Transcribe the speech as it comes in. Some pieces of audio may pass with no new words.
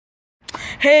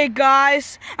Hey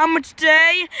guys,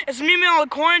 today it's me on the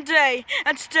corner day,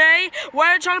 and today we're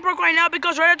at Toronto Park right now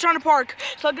because we're at Toronto Park.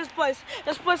 So like this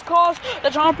place calls the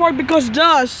Toronto Park because it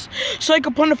does. So you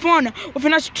can put the fun with a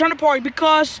nice Toronto Park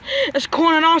because it's cool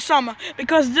and awesome.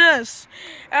 Because this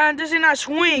and this is a nice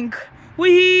swing,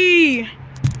 wee.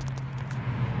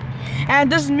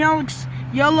 And this is Melik's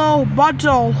yellow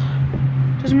bottle.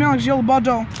 This is Melik's yellow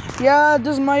bottle. Yeah,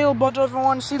 this is my yellow bottle. If you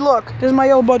want to see, look, this is my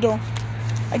yellow bottle.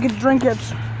 I get to drink it.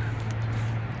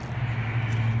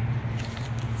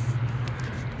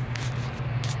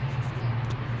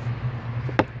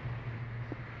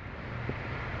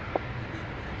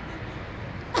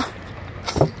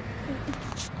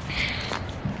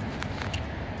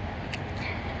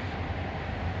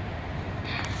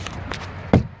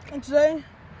 And today,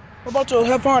 we're about to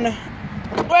have fun.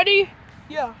 Ready?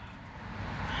 Yeah.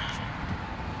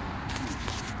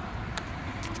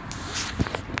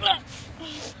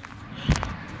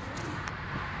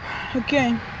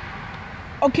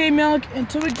 Okay, Melik,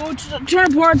 until we go to the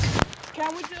Toronto Park,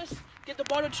 can we just get the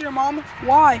bottle to your mom?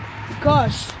 Why?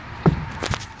 Because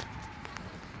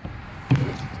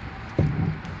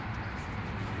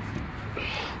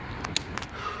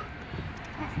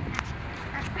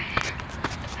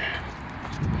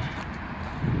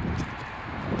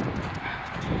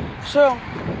so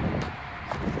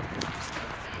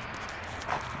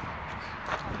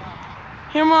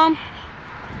here, Mom.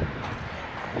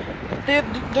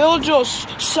 They'll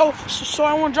just so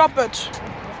I won't drop it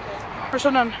or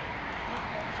something.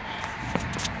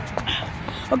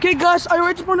 Okay, guys, are you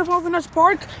ready to put the phone in this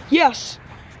park? Yes.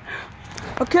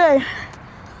 Okay,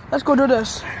 let's go do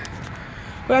this.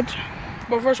 But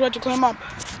first we have to climb up.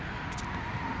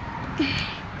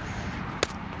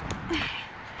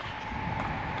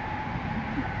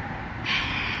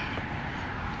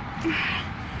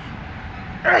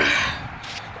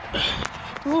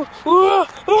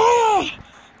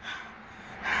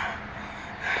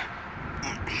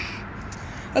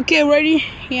 Okay, ready?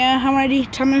 Yeah, I'm ready,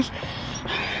 Thomas.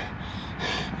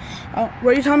 Oh,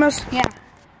 ready, Thomas? Yeah.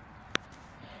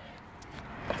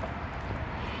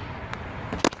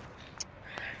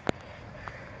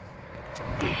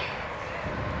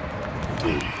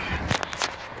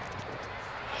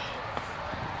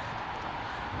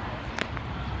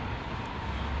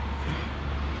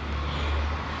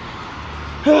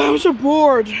 I'm so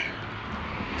bored.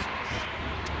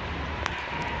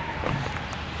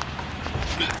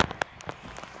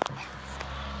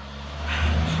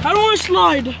 I don't want to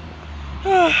slide.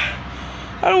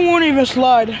 I don't want to even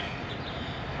slide.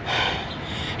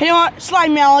 You know what?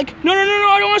 Slide, Melik. No,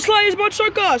 I don't want to slide. It's about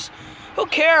circus. Who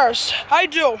cares? I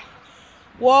do.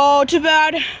 Whoa, too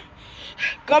bad.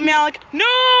 Go, Melik. No,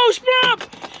 sprint up.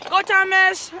 Go,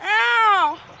 Thomas.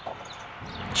 Ow.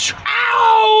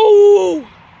 Ow.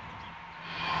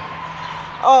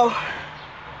 Oh.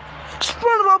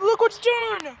 Sprint up. Look what's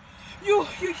done. You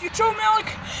throw Melik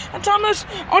and Thomas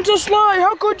onto the slide.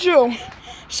 How could you?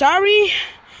 Sorry.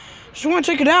 Just want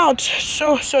to check it out,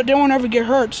 so they won't ever get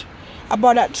hurt. How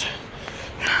about that?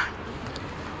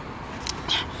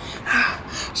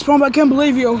 SpongeBob, I can't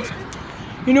believe you.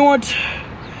 You know what?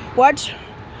 What?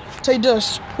 Take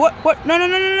this. What?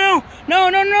 No.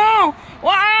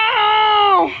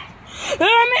 Wow!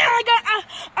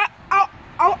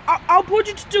 I'll put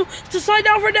you to slide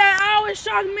down for that. Ow! It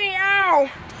shocked me. Ow!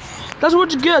 That's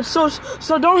what you get. So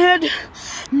don't hit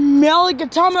Melik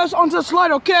and Thomas onto the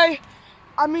slide, okay?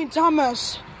 I mean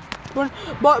Thomas, but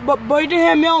you didn't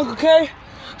hit Melik, okay?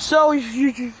 So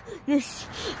you're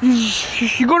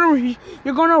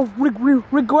gonna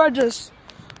regret this.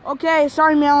 Okay,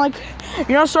 sorry, Melik.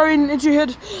 You're not sorry that you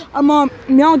hit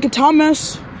Melik and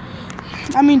Thomas.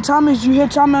 I mean Thomas, you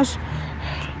hit Thomas.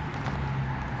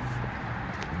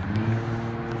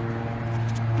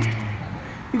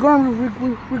 You're gonna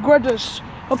regret this,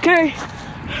 okay?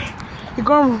 You're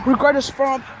gonna regret this,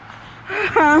 Frump.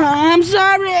 I'm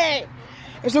sorry.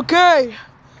 It's okay.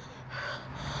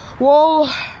 Well,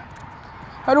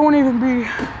 I don't want to even be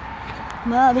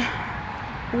mad.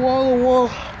 Whoa.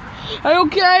 Are you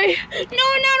okay? No,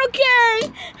 I'm not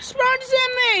okay. Sprung just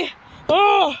hit me.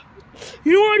 Oh,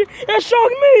 you know what? That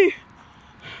shocked me.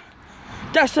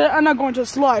 That's it. I'm not going to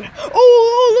slide.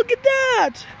 Oh, look at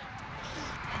that.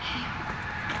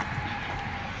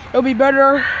 It'll be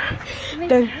better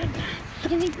than.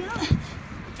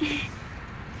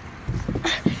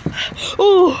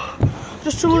 Oh,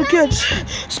 just two little kids.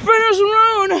 Spin us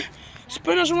around.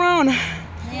 Spin us around.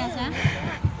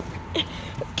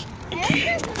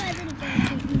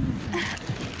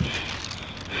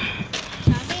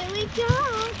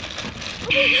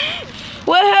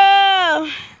 Whoa!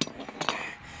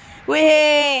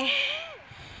 Wee.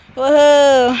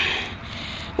 Woohoo.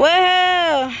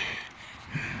 Woohoo.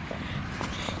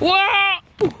 Whoa.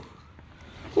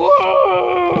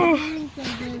 Whoa.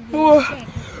 Whoa.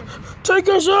 Take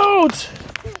us out.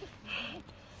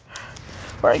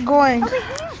 Where are you going? Over here.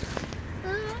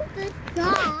 Good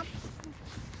job.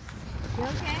 You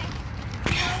okay?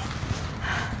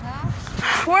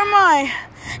 Where am I?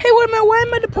 Hey, wait a minute. Why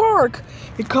am I at the park?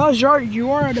 Because you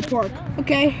are at the park.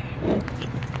 Okay.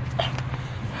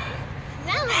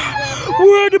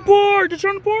 We're at the park. The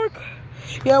China Park?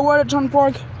 Yeah, we're at the China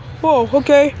Park. Whoa,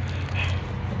 okay.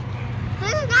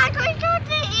 This is not going to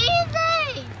be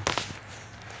easy.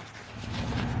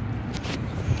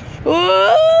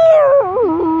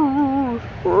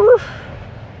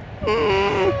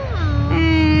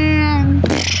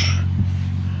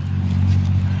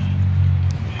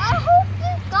 I hope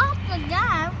you got the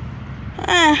gap.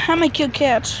 I'm a cute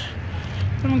cat.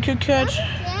 I'm a cute cat.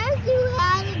 Yes, you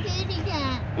had a kitty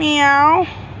cat. Meow.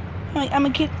 I'm a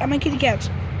kitty cat.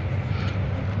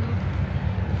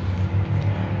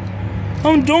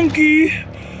 I'm Donkey.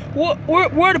 What?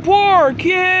 We're at the park.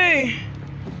 Yay!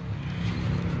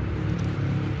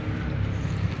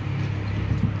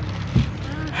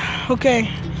 Okay.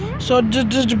 So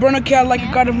this is the Bruno cat like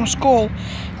I got it from school.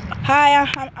 Hi.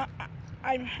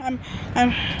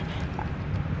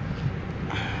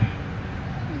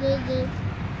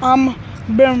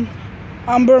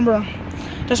 I'm Berber.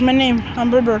 That's my name. I'm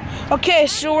Berber. Okay,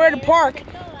 so we're at the park.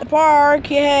 The park.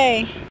 Yay!